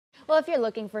Well, if you're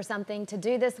looking for something to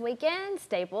do this weekend,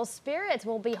 Stable Spirits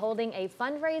will be holding a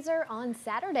fundraiser on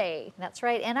Saturday. That's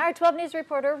right. And our 12 News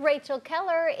reporter, Rachel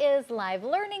Keller, is live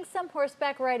learning some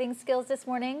horseback riding skills this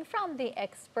morning from the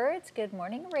experts. Good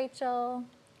morning, Rachel.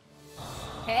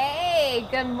 Hey,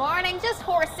 good morning. Just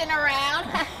horsing around.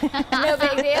 No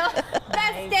big deal.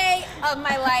 Best day of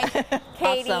my life,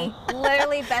 Katie. Awesome.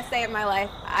 Literally best day of my life.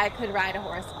 I could ride a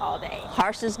horse all day.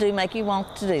 Horses do make you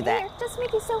want to do that. They just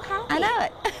make you so happy. I know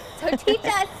it. So teach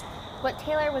us what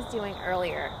Taylor was doing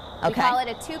earlier. We Okay. call it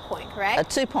a 2-point, correct? A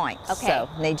 2 points. Okay. So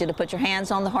need you to put your hands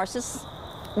on the horse's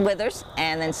withers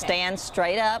and then stand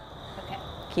straight up, Okay.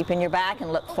 keeping your back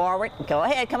and look forward. Go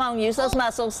ahead, come on, use those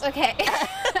muscles. Okay.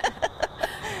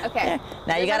 Okay.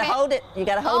 Now you gotta hold it. You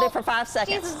gotta hold it for 5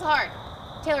 seconds. Jesus is hard.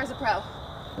 Taylor's a pro.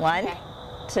 1, Okay.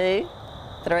 2,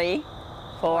 3,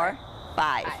 4,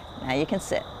 5. Now you can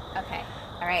sit. Okay.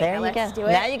 All right. There now you let's go. do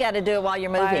it. Now you got to do it while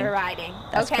you're moving. While we're riding.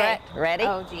 That's okay. correct. Ready?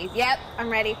 Oh, geez. Yep. I'm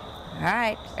ready. All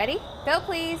right. Ready? Go,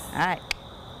 please. All right.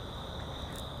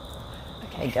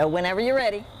 Okay, go whenever you're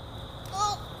ready.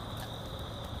 Oh.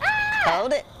 Ah!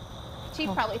 Hold it.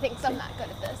 Chief probably thinks I'm not good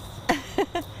at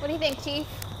this. What do you think, Chief?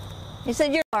 You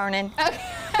said you're learning. Okay.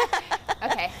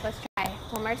 Okay, let's try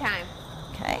one more time.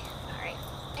 Okay. All right.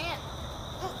 And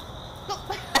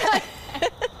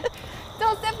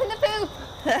don't step in the poop.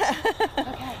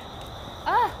 Okay.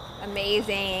 Ah,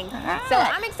 amazing. All So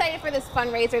right. I'm excited for this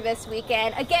fundraiser this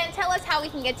weekend. Again, tell us how we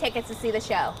can get tickets to see the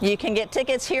show. You can get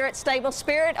tickets here at Stable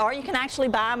Spirit, or you can actually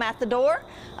buy them at the door,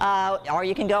 or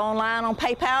you can go online on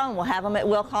PayPal, and we'll have them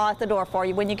we'll call at the door for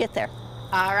you when you get there.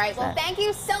 All right. Well, thank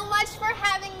you so much for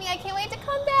having me. I can't wait to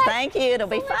come back. Thank you. It'll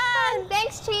be So much fun.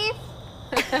 Thanks, Chief.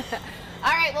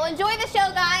 All right. Well, enjoy the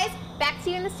show, guys. Back to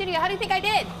you in the studio. How do you think I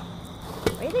did?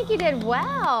 I think you did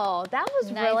well. That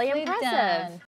was really Nicely impressive. done.